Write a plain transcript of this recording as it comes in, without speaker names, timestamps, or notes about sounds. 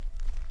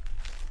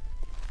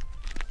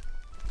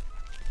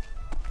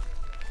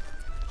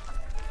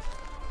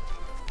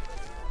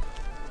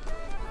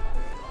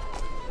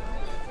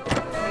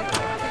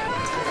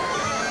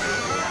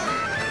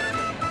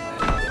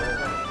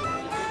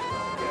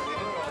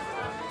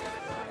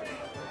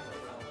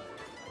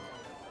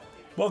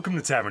Welcome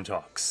to Tavern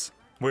Talks,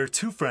 where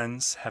two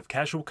friends have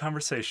casual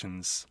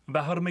conversations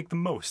about how to make the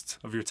most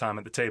of your time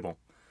at the table.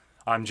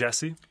 I'm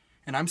Jesse.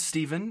 And I'm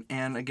Steven,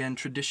 and again,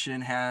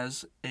 tradition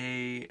has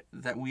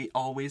that we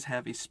always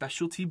have a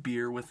specialty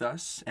beer with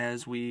us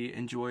as we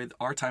enjoy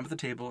our time at the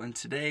table, and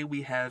today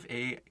we have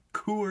a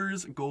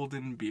Coors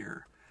Golden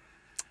beer.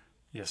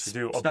 Yes, we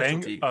do.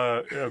 Specialty.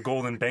 A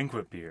golden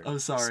banquet beer. Oh,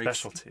 sorry.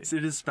 Specialty.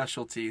 It is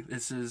specialty.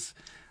 This is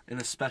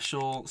a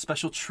special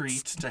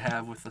treat to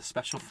have with a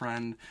special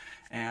friend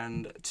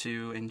and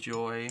to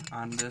enjoy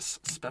on this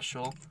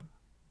special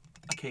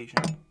occasion.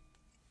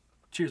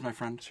 Cheers, my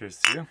friend. Cheers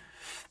to you.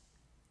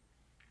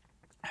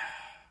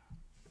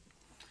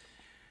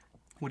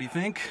 What do you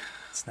think?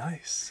 It's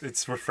nice.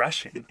 It's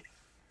refreshing.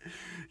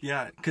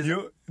 Yeah, because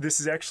This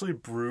is actually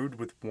brewed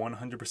with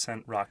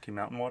 100% Rocky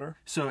Mountain water.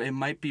 so it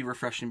might be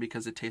refreshing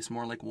because it tastes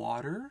more like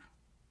water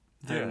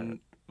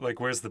than Like,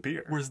 where's the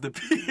beer? where's the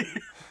beer?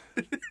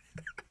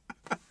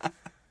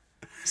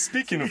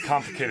 Speaking of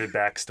complicated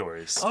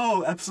backstories,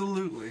 Oh,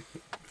 absolutely.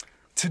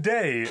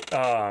 today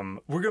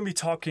we're going to be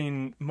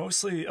talking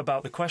mostly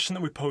about the question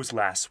that we posed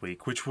last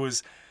week, which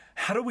was,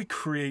 how do we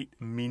create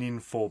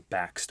meaningful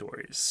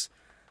backstories?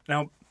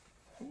 Now,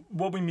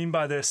 what we mean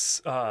by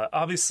this,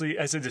 obviously,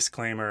 as a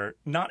disclaimer,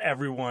 not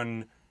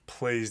everyone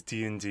plays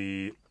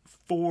D&D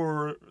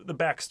for the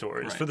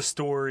backstories, Right. for the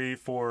story,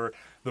 for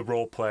the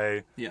role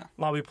play. Yeah.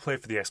 A lot of people play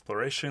for the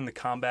exploration, the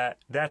combat.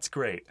 That's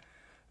great.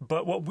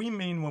 But what we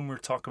mean when we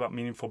talk about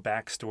meaningful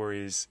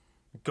backstories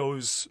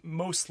goes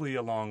mostly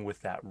along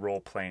with that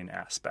role-playing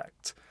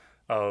aspect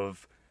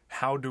of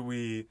how do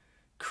we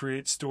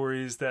create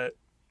stories that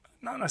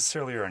not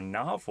necessarily are a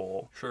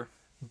novel, Sure.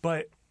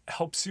 but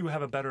helps you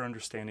have a better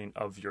understanding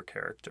of your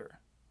character.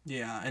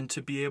 Yeah, and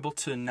to be able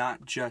to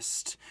not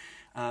just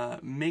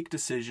make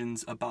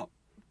decisions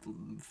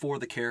for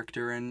the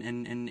character and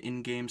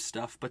in-game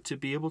stuff, but to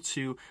be able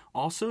to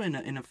also, in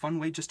a fun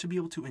way, just to be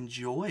able to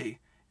enjoy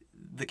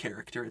the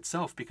character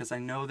itself, because I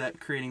know that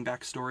creating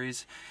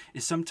backstories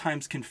is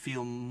sometimes can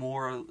feel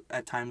more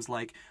at times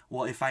like,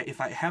 well, if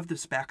I have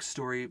this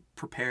backstory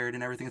prepared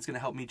and everything, it's going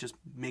to help me just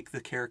make the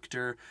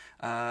character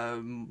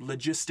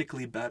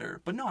logistically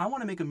better. But no, I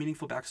want to make a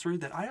meaningful backstory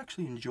that I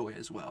actually enjoy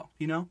as well,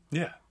 you know?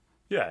 Yeah,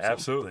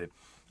 absolutely.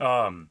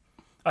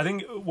 I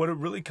think what it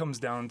really comes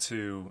down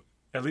to,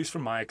 at least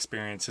from my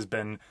experience, has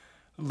been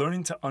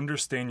learning to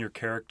understand your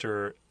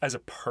character as a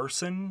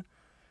person,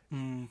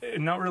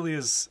 not really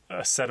as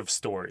a set of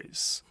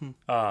stories.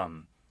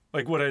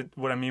 Like what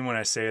I mean when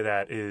I say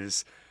that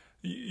is,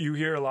 you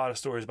hear a lot of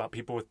stories about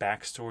people with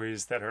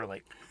backstories that are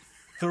like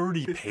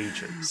 30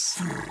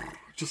 pages.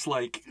 Just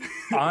like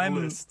I'm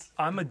list.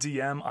 a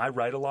DM. I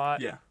write a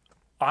lot. Yeah,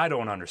 I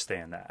don't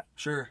understand that.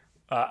 sure.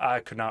 I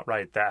could not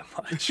write that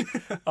much.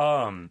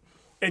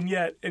 And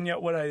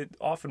yet what I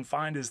often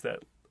find is that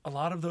a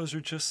lot of those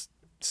are just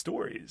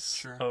stories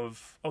Sure.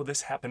 of, oh,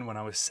 this happened when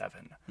I was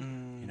 7.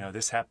 You know,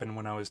 this happened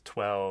when I was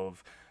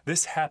 12.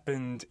 This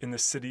happened in the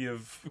city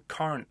of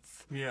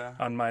Corinth Yeah.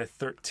 on my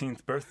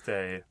 13th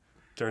birthday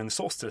during the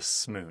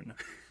solstice moon.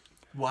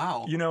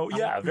 Wow. You know,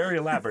 very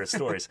elaborate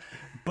stories.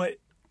 But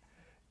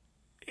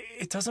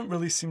it doesn't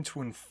really seem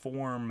to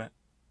inform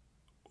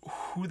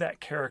who that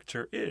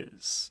character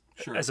is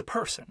Sure. as a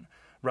person,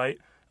 right?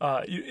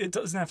 It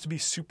doesn't have to be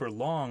super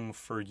long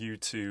for you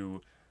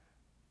to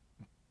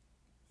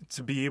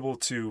be able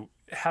to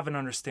have an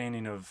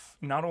understanding of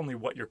not only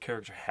what your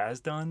character has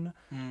done,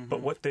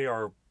 but what they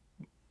are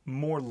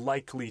more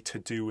likely to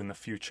do in the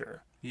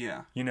future.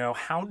 Yeah. You know,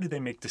 how do they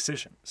make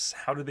decisions?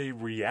 How do they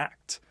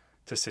react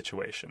to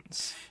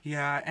situations?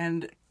 Yeah,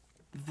 and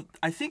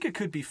I think it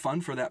could be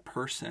fun for that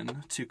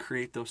person to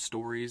create those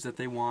stories that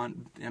they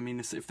want. I mean,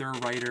 if they're a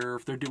writer,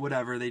 if they're do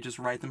whatever, they just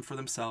write them for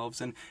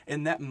themselves,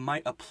 and that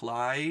might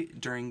apply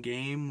during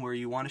game where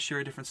you want to share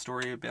a different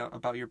story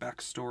about your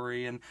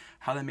backstory and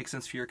how that makes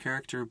sense for your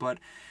character. But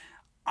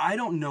I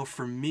don't know,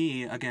 for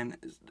me, again,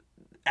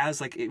 as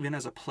like even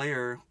as a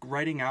player,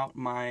 writing out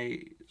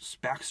my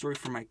backstory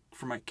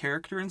for my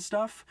character and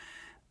stuff,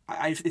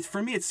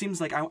 for me it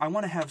seems like I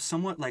want to have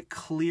somewhat like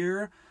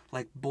clear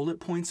like bullet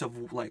points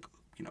of like,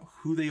 you know,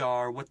 who they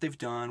are, what they've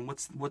done,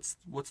 what's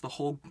the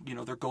whole, you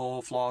know, their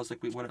goal, flaws,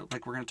 like we're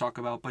going to talk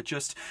about, but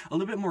just a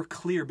little bit more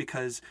clear,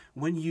 because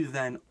when you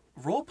then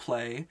role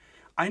play,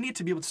 I need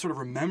to be able to sort of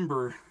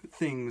remember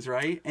things,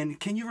 right? And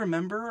can you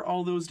remember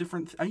all those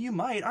different? You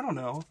might, I don't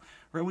know,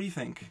 right? What do you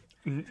think?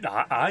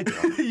 I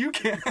don't. You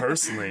can't.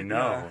 Personally,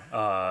 no.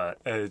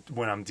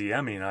 When I'm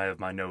DMing, I have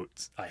my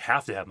notes. I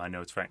have to have my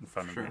notes right in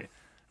front of me,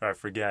 or I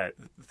forget.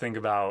 Think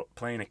about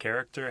playing a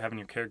character, having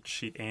your character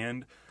sheet,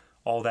 and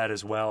all that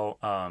as well.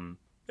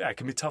 It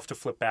can be tough to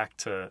flip back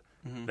to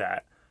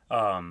that.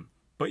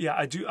 But yeah,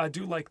 I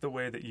do like the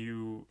way that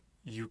you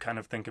kind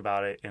of think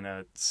about it in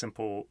a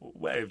simple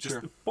way of just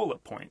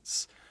bullet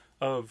points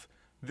of,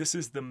 this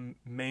is the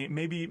main,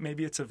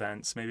 maybe it's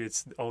events, maybe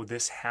it's, oh,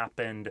 this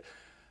happened,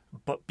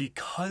 but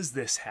because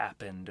this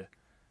happened,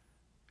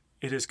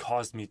 it has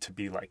caused me to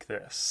be like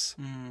this,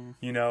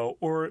 you know,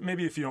 or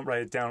maybe if you don't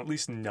write it down, at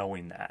least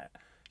knowing that,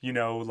 you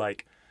know,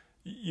 like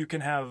you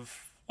can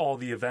have all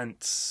the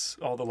events,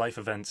 all the life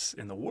events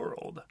in the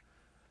world,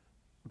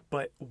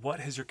 but what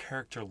has your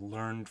character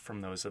learned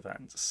from those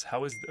events?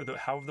 How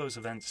have those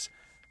events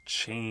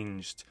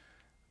changed?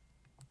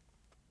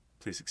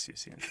 Please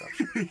excuse the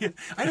interruption. Yeah,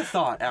 I had a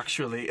thought,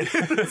 actually.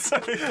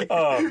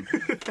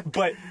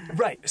 But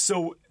right,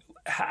 so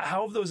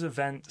how have those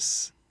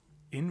events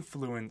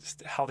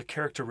influenced how the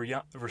character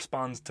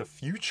responds to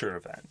future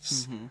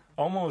events?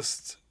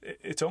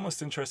 It's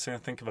almost interesting to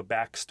think of a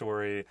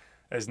backstory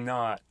as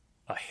not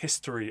a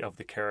history of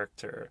the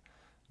character,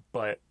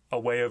 but a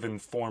way of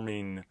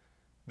informing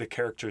the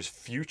character's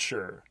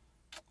future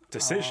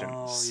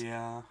decisions. Oh,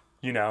 yeah.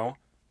 You know,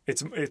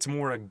 it's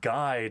more a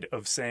guide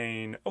of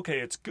saying, okay,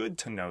 it's good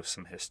to know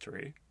some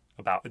history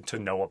to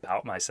know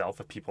about myself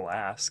if people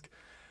ask,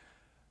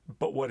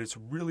 but what it's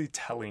really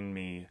telling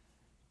me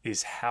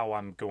is how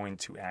I'm going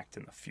to act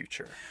in the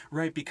future.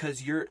 Right,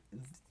 because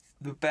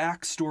the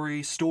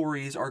backstory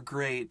stories are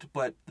great,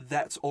 but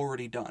that's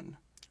already done.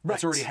 Right.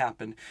 That's already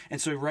happened. And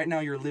so right now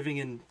you're living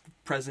in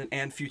present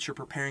and future,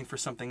 preparing for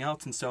something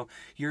else. And so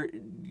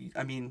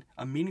a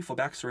meaningful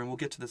backstory, and we'll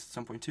get to this at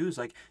some point too, is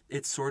like,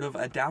 it's sort of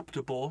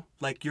adaptable.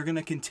 Like, you're going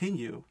to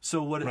continue.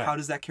 So how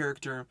does that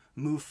character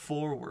move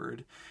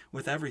forward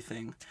with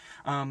everything?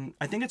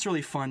 I think it's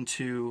really fun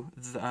too,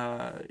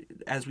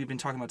 as we've been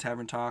talking about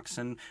Tavern Talks,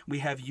 and we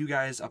have you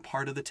guys a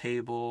part of the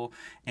table,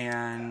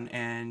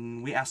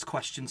 and we ask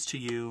questions to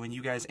you, and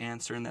you guys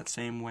answer in that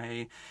same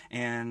way.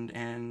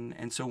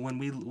 And so when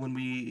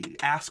we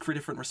ask for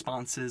different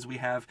responses, we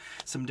have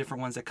some different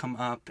ones that come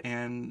up.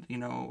 And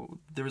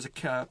there was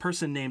a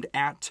person named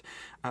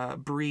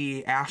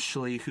 @Bree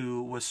Ashley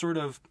who was sort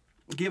of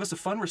gave us a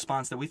fun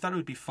response that we thought it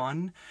would be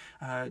fun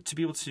to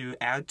be able to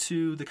add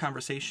to the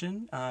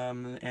conversation.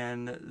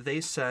 And they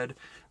said,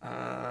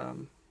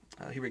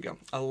 here we go: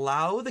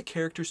 allow the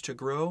characters to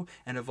grow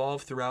and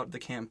evolve throughout the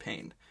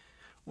campaign.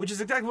 Which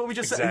is exactly what we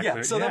just said.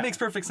 Yeah, so that makes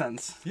perfect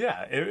sense.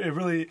 Yeah, it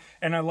really,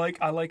 and I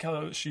like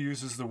how she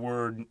uses the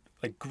word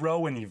like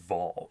grow and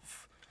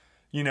evolve.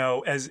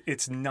 As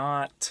you're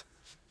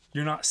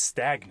not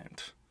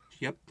stagnant.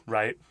 Yep.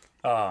 Right?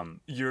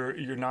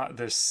 You're not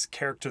this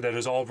character that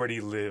has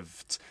already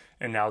lived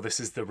and now this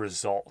is the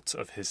result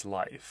of his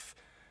life.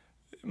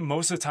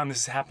 Most of the time this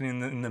is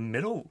happening in the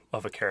middle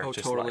of a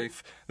character's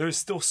life. There's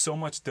still so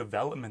much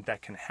development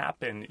that can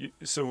happen.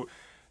 So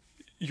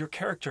your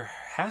character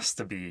has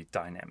to be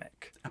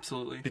dynamic.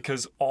 Absolutely.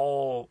 Because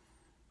all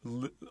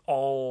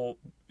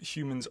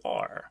humans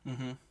are.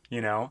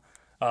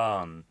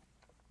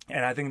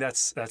 And I think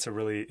that's a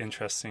really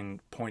interesting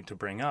point to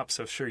bring up.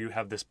 So sure, you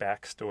have this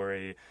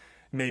backstory,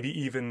 maybe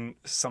even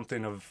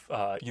something of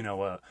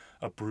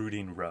a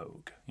brooding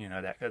rogue.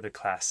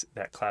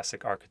 That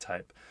classic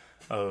archetype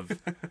of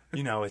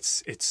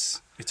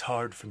it's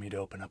hard for me to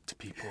open up to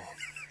people.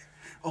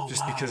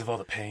 Because of all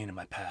the pain in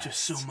my past.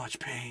 Just so much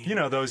pain.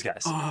 Those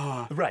guys.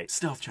 Right.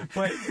 Stealth check.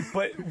 But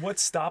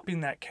what's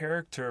stopping that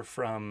character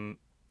from,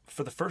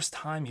 for the first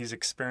time, he's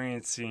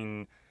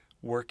experiencing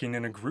working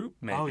in a group,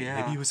 maybe. Oh,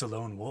 yeah. Maybe he was a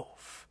lone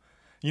wolf.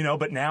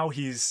 But now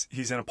he's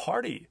in a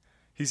party.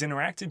 He's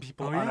interacting with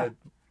people on a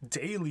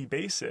daily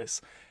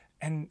basis.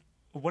 And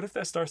what if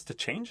that starts to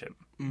change him?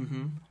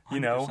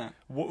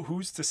 Mm-hmm.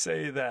 Who's to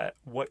say that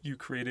what you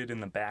created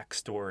in the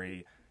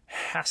backstory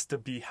has to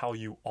be how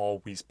you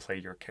always play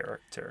your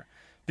character?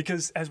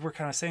 Because as we're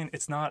kind of saying,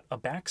 it's not a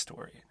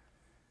backstory.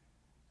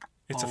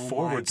 It's a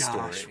forward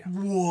story.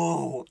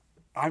 Whoa.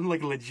 I'm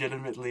like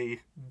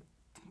legitimately,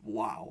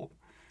 wow.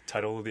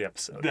 Title of the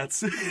episode.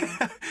 That's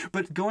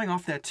but going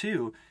off that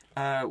too,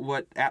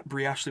 what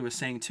Bree Ashley was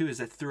saying too is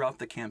that throughout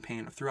the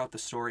campaign, throughout the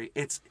story,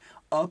 it's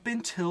up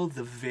until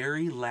the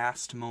very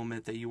last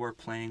moment that you are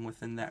playing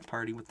within that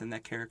party, within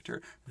that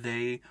character,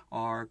 they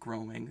are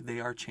growing, they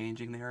are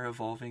changing, they are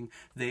evolving,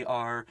 they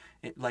are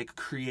like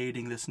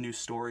creating this new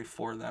story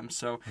for them.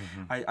 So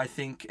I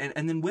think,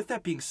 and then with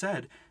that being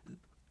said,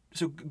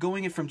 so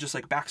going it from just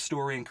like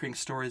backstory and creating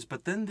stories,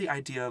 but then the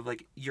idea of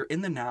like you're in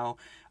the now,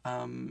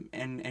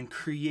 and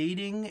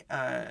creating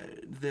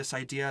this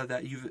idea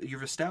that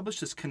you've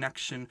established this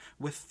connection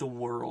with the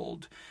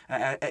world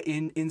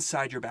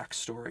inside your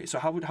backstory. So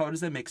how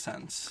does that make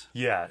sense?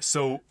 Yeah.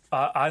 So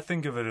I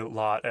think of it a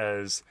lot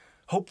as,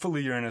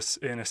 hopefully you're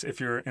if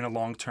you're in a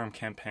long-term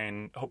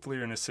campaign, hopefully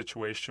you're in a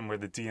situation where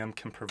the DM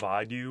can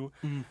provide you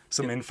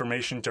some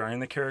information during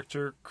the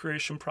character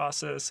creation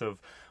process of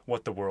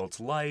what the world's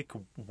like,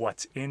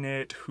 what's in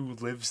it, who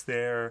lives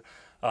there.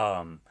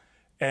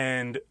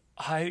 And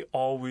I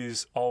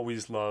always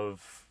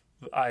love,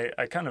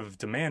 I kind of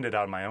demand it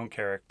out of my own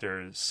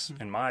characters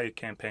in my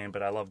campaign,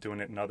 but I love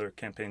doing it in other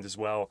campaigns as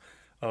well,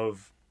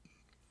 of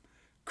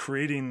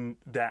creating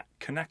that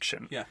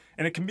connection. Yeah.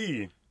 And it can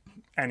be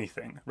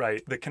anything,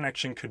 right? The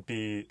connection could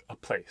be a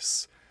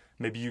place.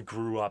 Maybe you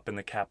grew up in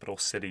the capital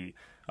city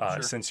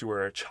since you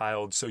were a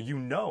child, so you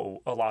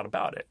know a lot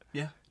about it.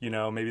 Yeah.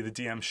 Maybe the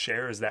DM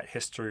shares that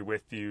history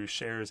with you,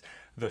 shares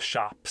the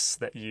shops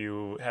that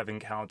you have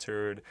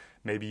encountered.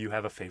 Maybe you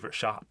have a favorite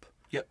shop.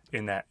 Yep.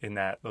 in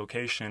that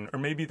location, or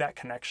maybe that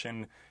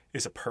connection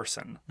is a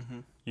person,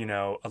 you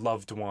know, a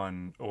loved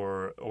one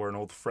or an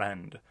old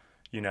friend,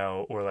 you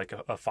know, or like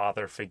a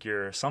father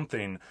figure or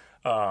something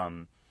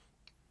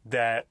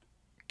that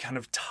kind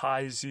of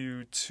ties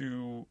you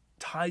to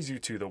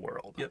the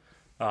world. Yep.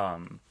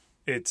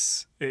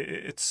 It's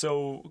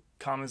so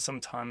common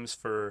sometimes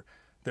for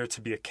there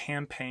to be a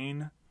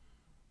campaign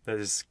that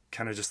is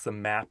kind of just the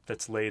map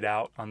that's laid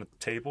out on the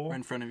table Right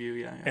in front of you,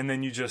 yeah. and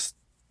then you just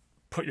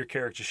put your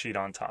character sheet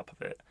on top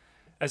of it,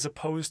 as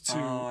opposed to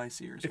I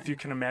see what you're saying. if you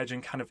can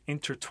imagine kind of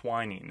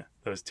intertwining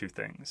those two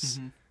things,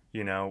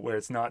 you know, where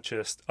it's not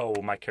just,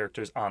 oh, my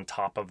character's on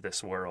top of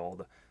this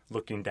world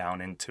looking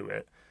down into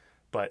it,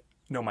 but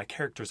no, my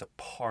character's a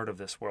part of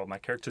this world. My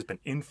character's been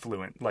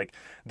influenced, like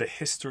the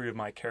history of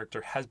my character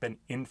has been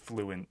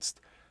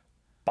influenced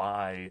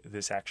by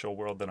this actual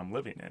world that I'm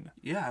living in.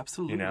 Yeah,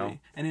 absolutely. You know?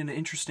 And in an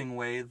interesting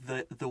way,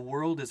 the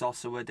world is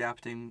also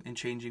adapting and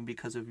changing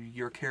because of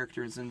your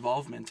character's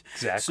involvement.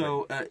 Exactly.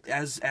 So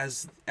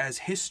as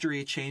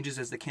history changes,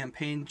 as the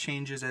campaign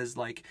changes, as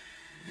like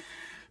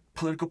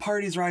political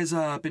parties rise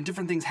up and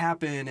different things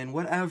happen and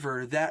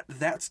whatever,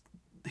 that's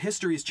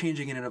history is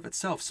changing in and of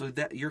itself. So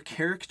that your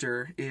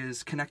character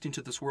is connecting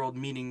to this world,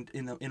 meaning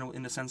in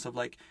a sense of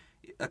like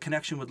a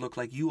connection would look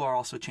like you are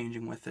also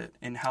changing with it,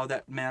 and how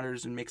that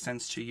matters and makes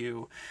sense to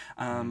you.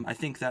 I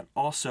think that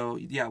also,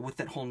 with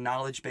that whole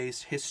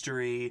knowledge-based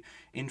history,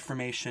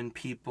 information,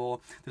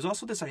 people, there's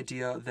also this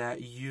idea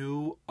that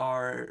you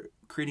are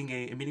creating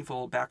a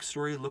meaningful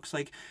backstory. It looks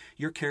like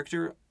your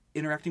character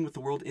interacting with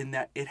the world in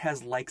that it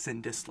has likes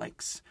and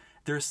dislikes.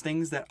 There's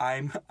things that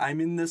I'm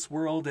in this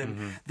world,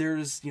 and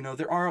there's, you know,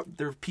 there are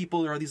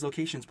people, there are these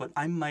locations, but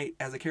I might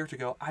as a character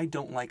go, I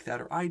don't like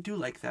that, or I do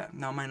like that.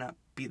 Now it might not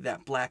be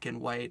that black and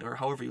white or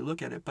however you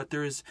look at it, but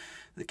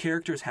the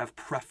characters have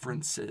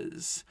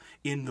preferences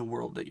in the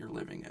world that you're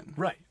living in.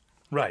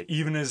 Right.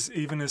 Even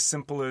as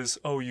simple as,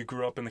 oh, you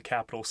grew up in the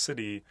capital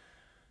city.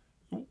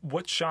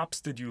 What shops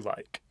did you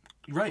like?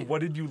 Right.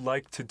 What did you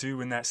like to do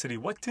in that city?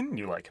 What didn't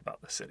you like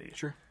about the city?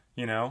 Sure.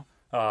 You know?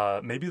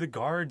 Maybe the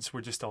guards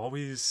were just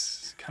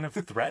always kind of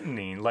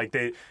threatening. Like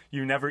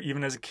you never,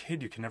 even as a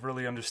kid, you can never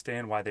really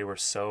understand why they were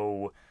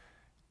so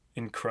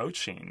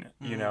encroaching,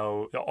 you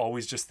know,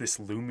 always just this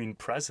looming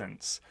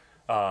presence.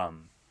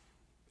 And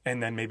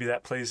then maybe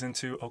that plays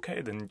into,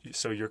 okay, then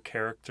so your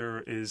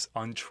character is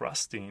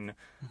untrusting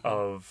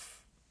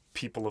of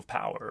people of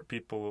power,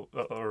 people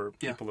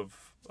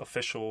of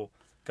official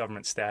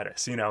government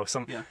status, you know,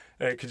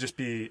 it could just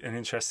be an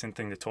interesting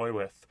thing to toy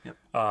with. Yep.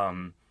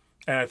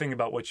 And I think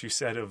about what you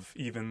said of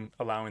even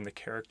allowing the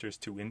characters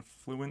to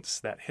influence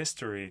that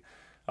history.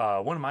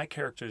 One of my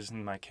characters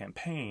in my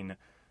campaign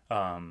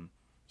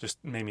just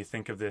made me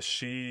think of this.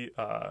 She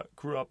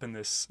grew up in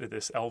this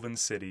elven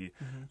city,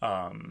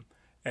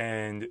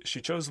 and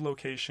she chose a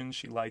location.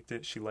 She liked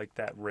it. She liked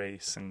that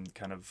race and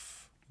kind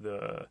of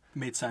the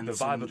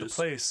vibe of the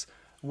place.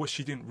 What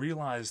she didn't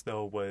realize,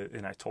 though,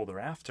 and I told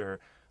her after,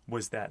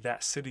 was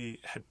that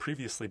city had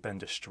previously been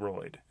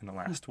destroyed in the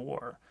last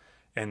war.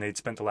 And they'd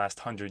spent the last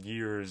 100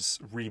 years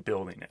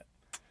rebuilding it.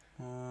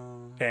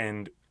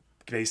 And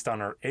based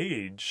on her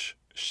age,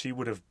 she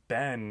would have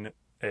been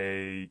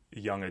a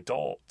young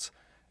adult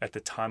at the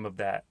time of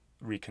that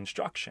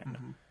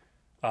reconstruction.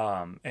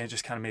 And it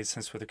just kind of made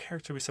sense with the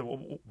character. We said,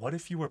 well, what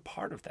if you were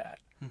part of that?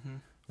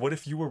 What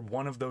if you were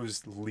one of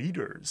those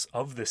leaders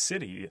of the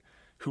city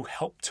who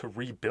helped to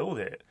rebuild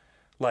it?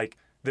 Like,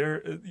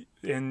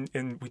 and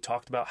we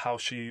talked about how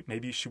she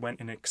went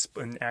and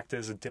acted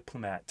as a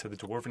diplomat to the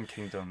Dwarven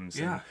kingdoms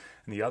and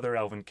the other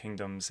Elven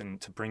kingdoms,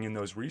 and to bring in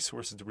those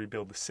resources to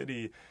rebuild the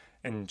city.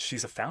 And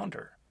she's a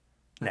founder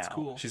now. That's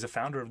cool. She's a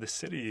founder of the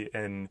city,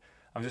 and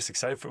I'm just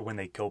excited for when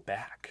they go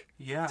back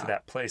to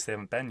that place. They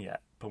haven't been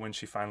yet, but when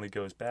she finally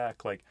goes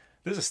back, like,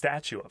 there's a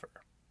statue of her.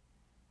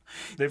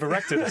 They've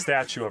erected a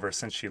statue of her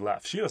since she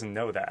left. She doesn't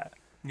know that.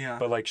 Yeah.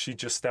 But like, she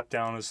just stepped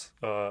down as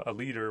a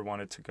leader,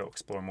 wanted to go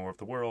explore more of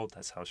the world.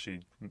 That's how she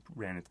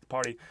ran into the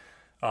party.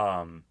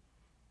 And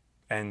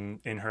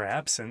in her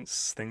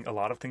absence, a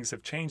lot of things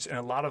have changed, and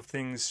a lot of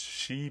things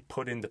she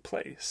put into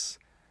place.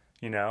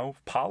 You know,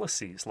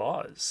 policies,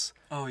 laws.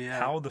 Oh yeah.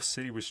 How the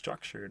city was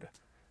structured.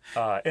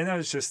 And that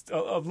was just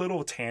a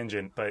little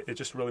tangent, but it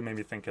just really made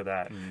me think of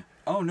that. And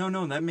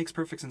no, that makes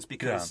perfect sense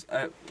because.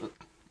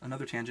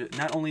 Another tangent.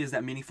 Not only is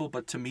that meaningful,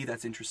 but to me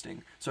that's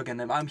interesting. So again,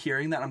 if I'm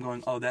hearing that, I'm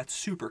going, "Oh, that's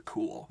super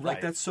cool! Right.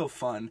 Like, that's so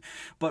fun."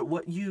 But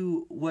what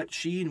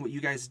she and what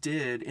you guys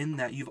did in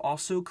that, you've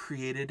also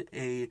created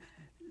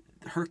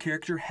her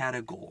character had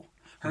a goal.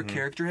 Her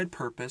character had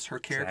purpose. Her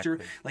character,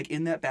 like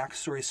in that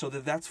backstory, so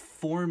that's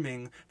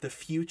forming the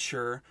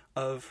future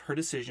of her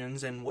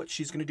decisions and what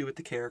she's going to do with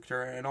the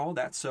character and all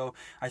that. So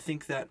I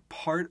think that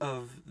part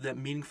of that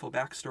meaningful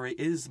backstory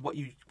is what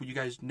you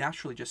guys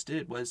naturally just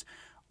did was.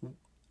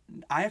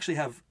 I actually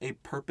have a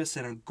purpose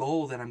and a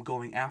goal that I'm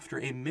going after,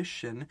 a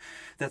mission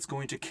that's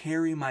going to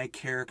carry my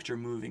character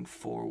moving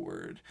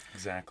forward.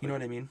 Exactly. You know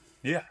what I mean?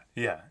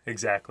 Yeah,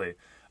 exactly.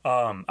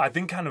 I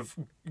think kind of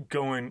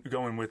going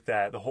with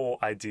that, the whole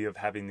idea of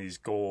having these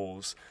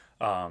goals,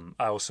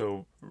 I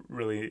also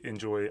really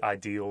enjoy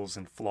ideals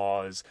and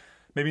flaws.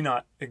 Maybe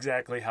not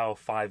exactly how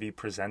 5e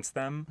presents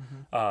them,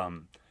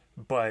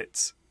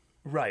 but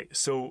right.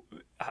 So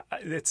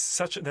that's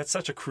such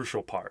a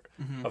crucial part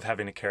of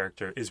having a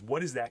character is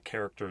what is that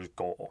character's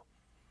goal?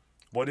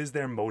 What is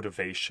their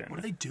motivation? What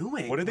are they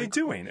doing? What are they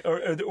doing?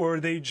 Or are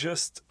they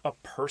just a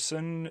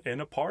person in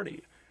a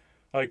party?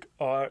 Like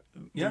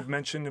you've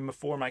mentioned him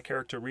before, my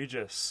character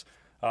Regis.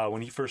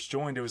 When he first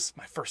joined, it was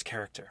my first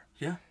character.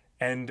 Yeah.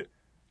 And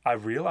I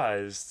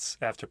realized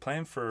after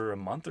playing for a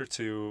month or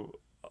two,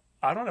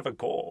 I don't have a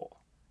goal.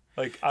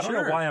 Like, I don't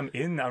know why I'm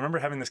in. I remember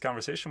having this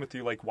conversation with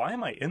you, like, why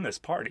am I in this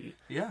party?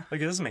 Yeah. Like,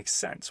 it doesn't make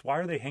sense. Why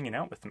are they hanging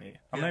out with me?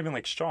 I'm not even,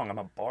 like, strong. I'm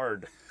a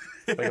bard.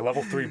 Like, a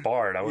level 3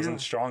 bard. I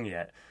wasn't strong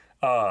yet.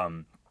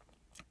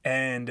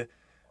 And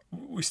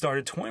we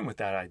started toying with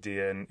that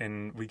idea,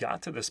 and we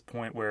got to this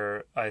point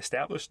where I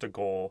established a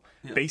goal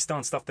based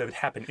on stuff that had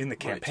happened in the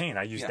campaign.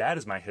 I used that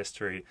as my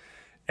history.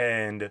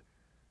 And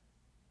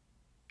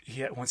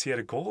once he had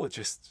a goal,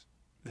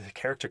 the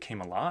character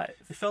came alive.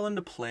 It fell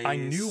into place. I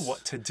knew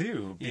what to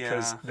do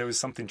because there was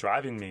something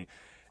driving me.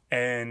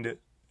 And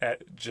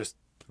just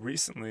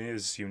recently,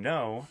 as you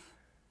know,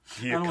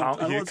 he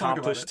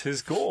accomplished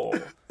his goal.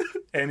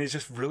 And it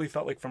just really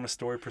felt like from a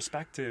story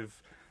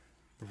perspective,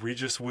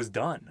 Regis was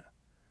done.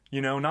 You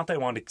know, not that I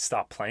wanted to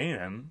stop playing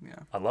him.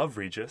 Yeah. I love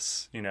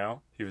Regis, you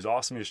know. He was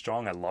awesome, he was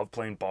strong. I love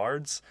playing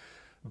bards.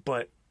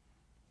 But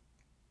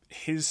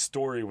his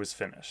story was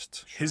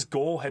finished. His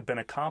goal had been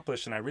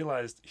accomplished, and I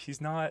realized he's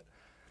not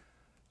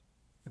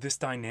this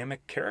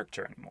dynamic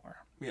character anymore.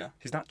 Yeah.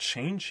 He's not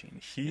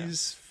changing.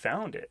 He's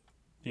found it,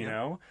 you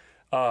know?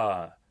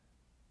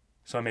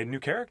 So I made a new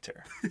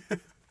character.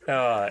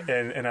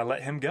 And I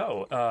let him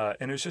go.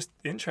 And it was just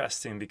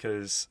interesting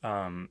because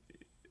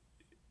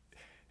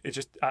it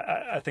just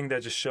I think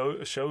that just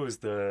shows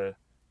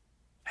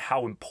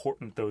how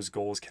important those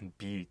goals can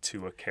be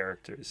to a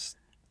character's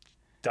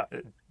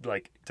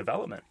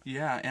development.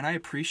 Yeah, and I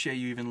appreciate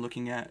you even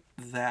looking at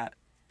that.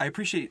 I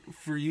appreciate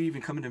for you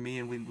even coming to me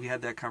and we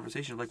had that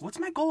conversation of like, what's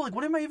my goal? Like,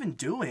 what am I even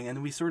doing?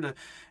 And we sort of,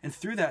 and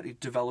through that, we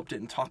developed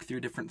it and talked through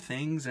different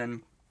things.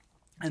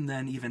 And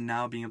then even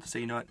now being able to say,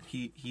 you know what,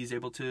 he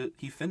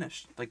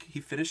finished. Like, he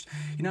finished,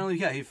 you know,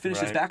 he finished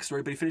his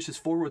backstory, but he finished his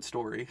forward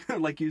story,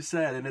 like you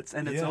said, and it's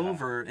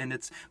over, and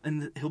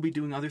he'll be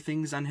doing other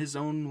things on his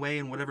own way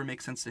and whatever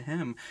makes sense to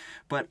him.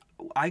 But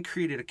I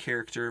created a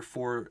character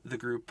for the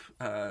group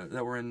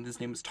that we're in. His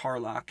name is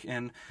Tarlok,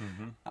 and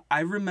I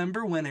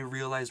remember when I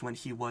realized when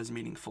he was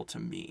meaningful to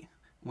me.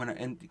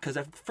 Because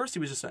at first he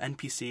was just an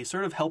NPC,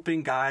 sort of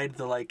helping guide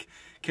the like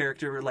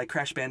character, like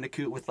Crash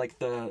Bandicoot with like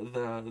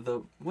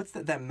the what's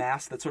that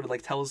mask that sort of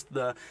like tells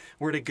the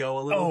where to go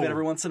a little bit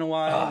every once in a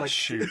while. Like,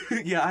 shoot.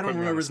 Yeah, I don't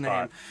remember his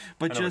name,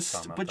 but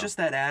just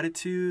that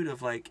attitude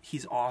of like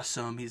he's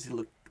awesome.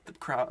 The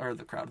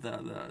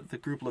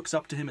group looks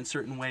up to him in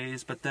certain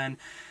ways, but then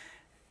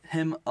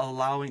him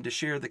allowing to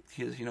share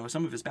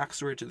some of his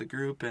backstory to the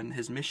group and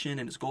his mission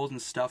and his goals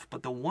and stuff.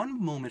 But the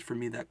one moment for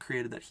me that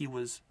created that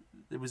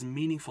it was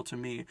meaningful to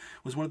me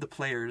was one of the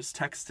players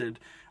texted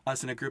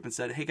us in a group and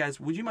said, "Hey guys,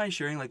 would you mind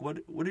sharing like what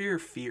are your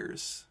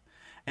fears?"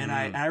 And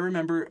I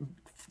remember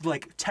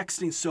like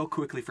texting so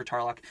quickly for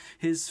Tarlok,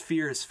 his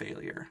fear is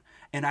failure.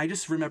 And I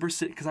just remember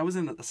sitting, because I was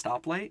in at the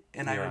stoplight,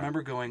 and I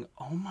remember going,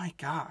 "Oh my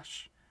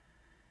gosh,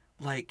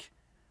 like."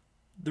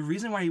 The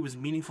reason why he was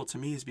meaningful to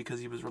me is because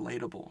he was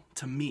relatable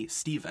to me,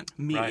 Steven,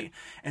 me. Right.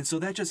 And so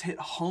that just hit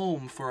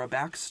home for a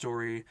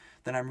backstory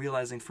that I'm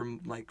realizing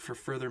for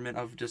furtherment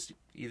of just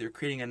either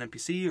creating an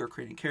NPC or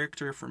creating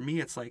character. For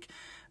me, it's like,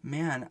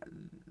 man,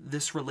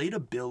 this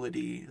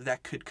relatability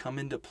that could come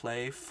into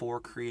play for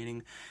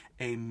creating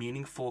a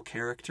meaningful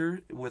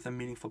character with a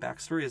meaningful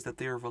backstory is that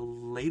they're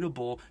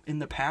relatable in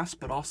the past,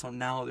 but also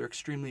now they're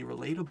extremely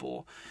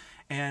relatable.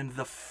 And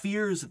the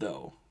fears,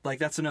 though, like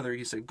that's another,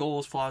 you said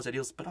goals, flaws,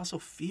 ideals, but also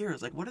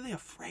fears. Like, what are they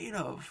afraid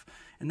of?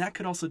 And that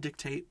could also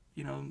dictate,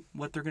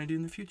 what they're going to do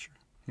in the future.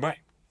 Right.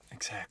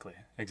 Exactly.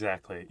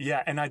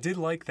 Yeah, and I did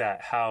like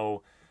that,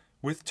 how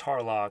with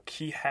Tarlok,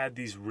 he had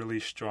these really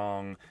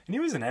strong, and he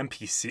was an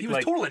NPC. He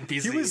was total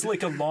NPC. He was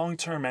like a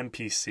long-term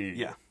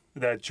NPC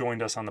that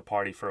joined us on the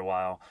party for a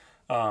while.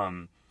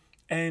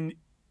 And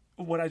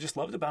what I just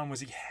loved about him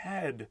was he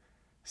had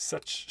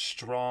such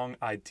strong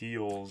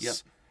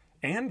ideals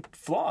and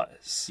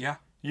flaws. Yeah.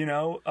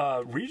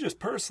 Regis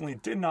personally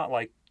did not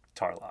like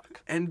Tarlok.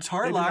 And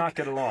Tarlok... They did not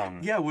get along.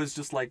 Yeah, was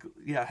just like,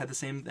 had the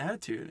same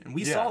attitude. And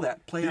we saw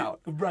that play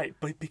out. Right,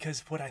 but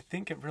because what I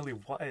think it really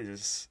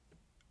was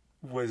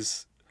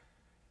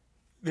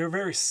they're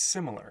very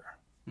similar.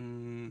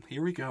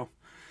 Here we go.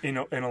 In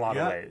a lot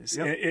of ways.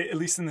 Yep. At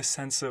least in the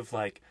sense of,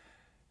 like,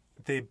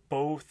 they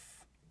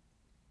both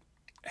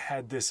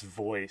had this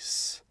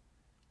voice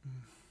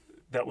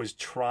that was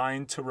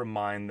trying to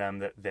remind them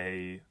that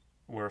they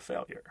were a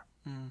failure.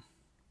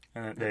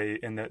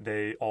 And that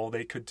they all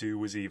they could do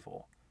was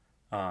evil,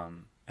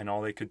 and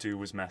all they could do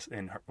was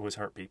was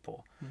hurt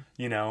people,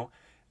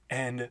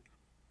 and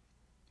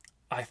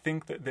I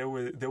think that there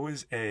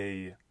was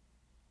a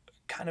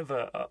kind of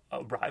a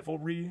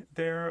rivalry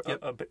there,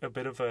 Yep. a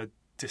bit of a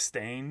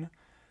disdain.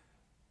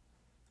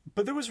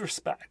 But there was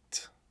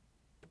respect,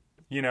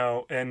 you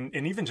know, and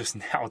even just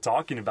now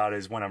talking about it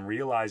is when I'm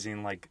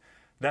realizing, like,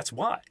 that's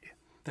why.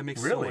 That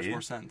makes Really? so much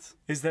more sense.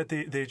 Is that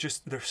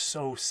they're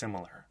so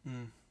similar.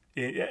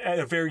 At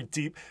a very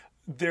deep,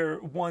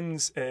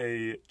 one's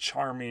a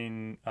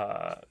charming,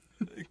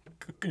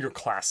 your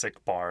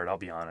classic bard, I'll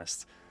be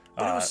honest.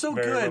 But it was so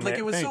Very good. Like,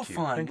 it was Thank so you.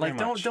 fun. Thank you Like,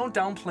 very much. don't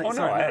downplay. Oh no,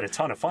 Sorry, I had a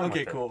ton of fun with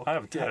it. cool. I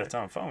had a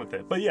ton of fun with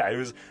it. But yeah, it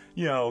was,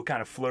 you know,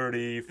 kind of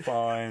flirty,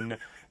 fun,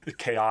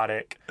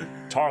 chaotic.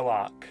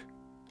 Tarlock,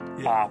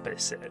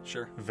 opposite.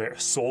 Sure. Very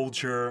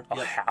soldier, a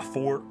Yep. half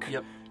orc.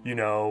 Yep. You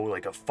know,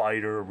 like a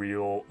fighter, a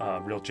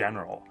real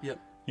general. Yep.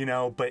 You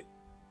know, but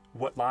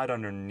what lied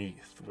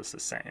underneath was the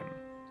same.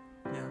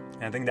 Yeah.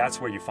 And I think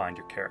that's where you find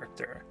your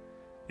character.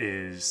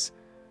 Is,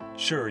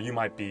 sure, you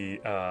might be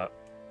a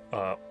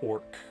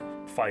orc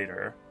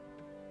fighter.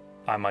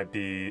 I might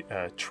be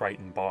a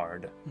Triton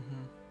bard.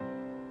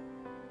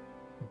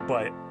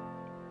 But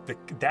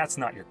that's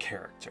not your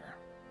character.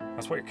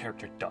 That's what your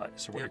character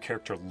does, or what your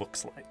character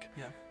looks like.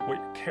 Yeah. What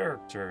your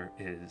character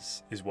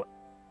is what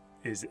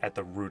is at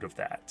the root of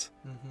that,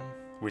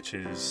 which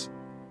is,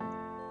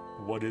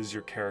 what is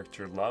your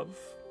character love,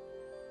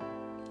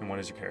 and what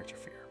is your character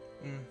fear?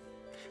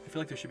 I feel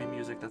like there should be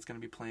music that's going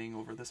to be playing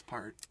over this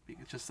part,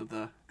 just of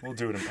the. We'll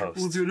do it in post.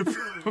 We'll do it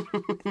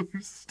in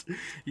post.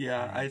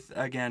 Yeah. I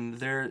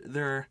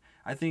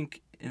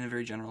think in a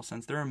very general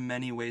sense, there are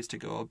many ways to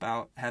go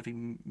about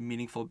having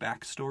meaningful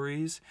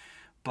backstories,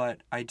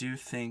 but I do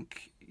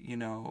think, you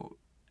know,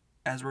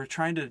 as we're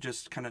trying to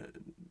just kind of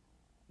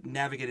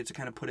navigate it, to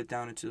kind of put it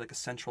down into like a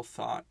central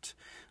thought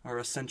or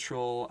a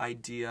central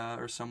idea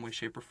or some way,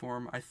 shape, or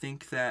form, I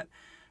think that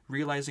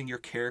realizing your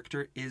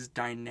character is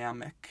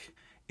dynamic,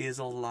 is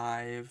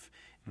alive,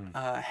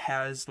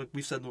 has, like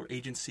we've said,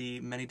 agency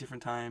many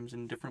different times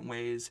in different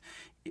ways,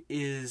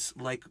 is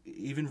like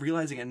even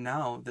realizing it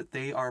now that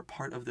they are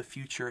part of the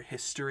future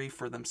history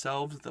for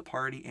themselves, the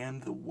party,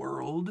 and the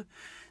world.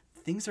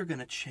 Things are going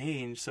to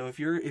change. So if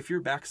your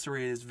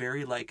backstory is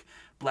very like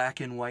black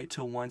and white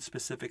to one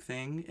specific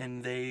thing,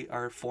 and they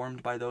are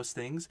formed by those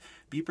things,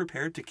 be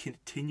prepared to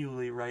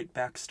continually write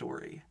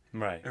backstory,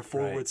 right, or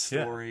forward right.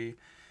 story. Yeah.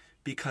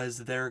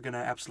 Because they're going to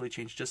absolutely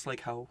change, just like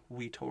how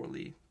we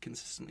totally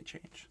consistently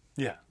change.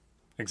 Yeah,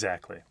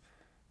 exactly.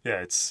 Yeah,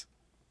 it's.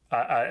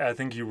 I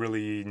think you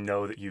really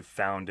know that you've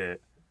found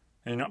it.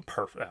 And you're not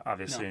perfect.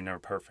 Obviously, You're never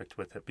perfect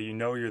with it. But you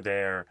know you're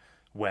there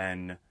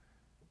when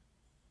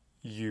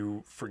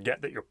you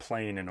forget that you're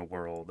playing in a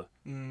world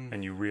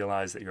and you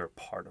realize that you're a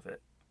part of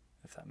it,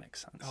 if that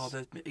makes sense. Oh,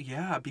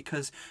 yeah,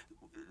 because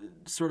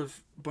sort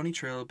of bunny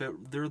trail,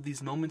 but there are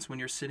these moments when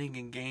you're sitting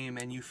in game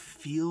and you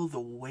feel the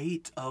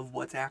weight of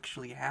what's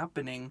actually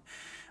happening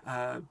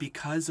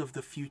because of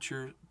the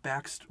future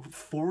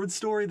forward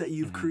story that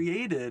you've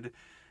created.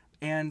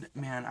 And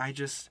man,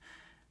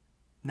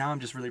 now I'm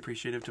just really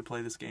appreciative to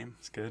play this game.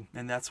 It's good.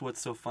 And that's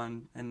what's so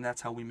fun, and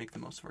that's how we make the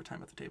most of our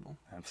time at the table.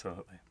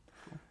 Absolutely.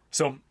 Cool.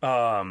 So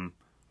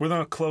we're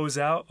going to close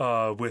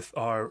out with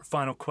our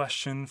final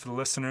question for the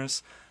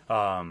listeners.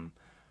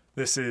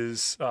 This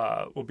is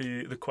will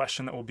be the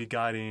question that will be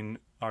guiding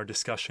our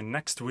discussion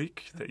next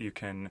week, that you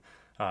can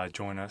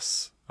join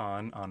us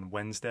on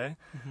Wednesday.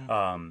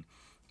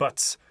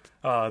 But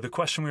the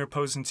question we are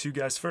posing to you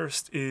guys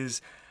first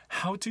is,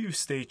 how do you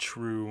stay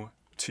true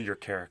to your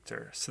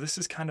character? So this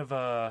is kind of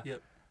a...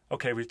 Yep.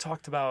 Okay, we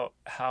talked about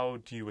how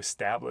do you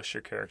establish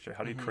your character?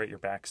 How do you create your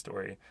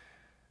backstory?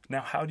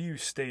 Now, how do you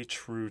stay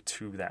true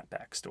to that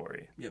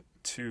backstory? Yep.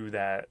 To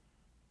that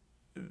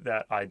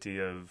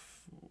idea of,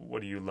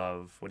 what do you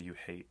love? What do you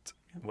hate?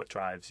 What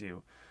drives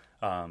you?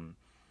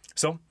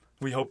 So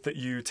we hope that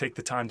you take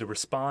the time to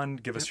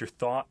respond. Give us your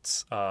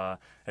thoughts.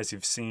 As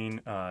you've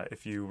seen,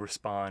 if you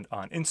respond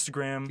on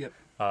Instagram,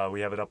 we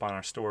have it up on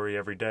our story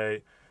every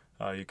day.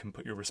 You can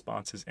put your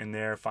responses in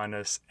there. Find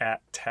us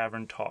at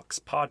Tavern Talks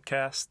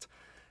Podcast.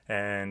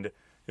 And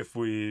if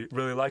we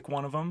really like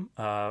one of them,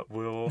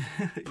 we'll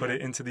put it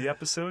into the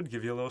episode,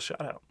 give you a little shout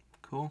out.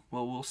 Cool.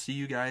 Well, we'll see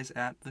you guys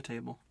at the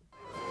table.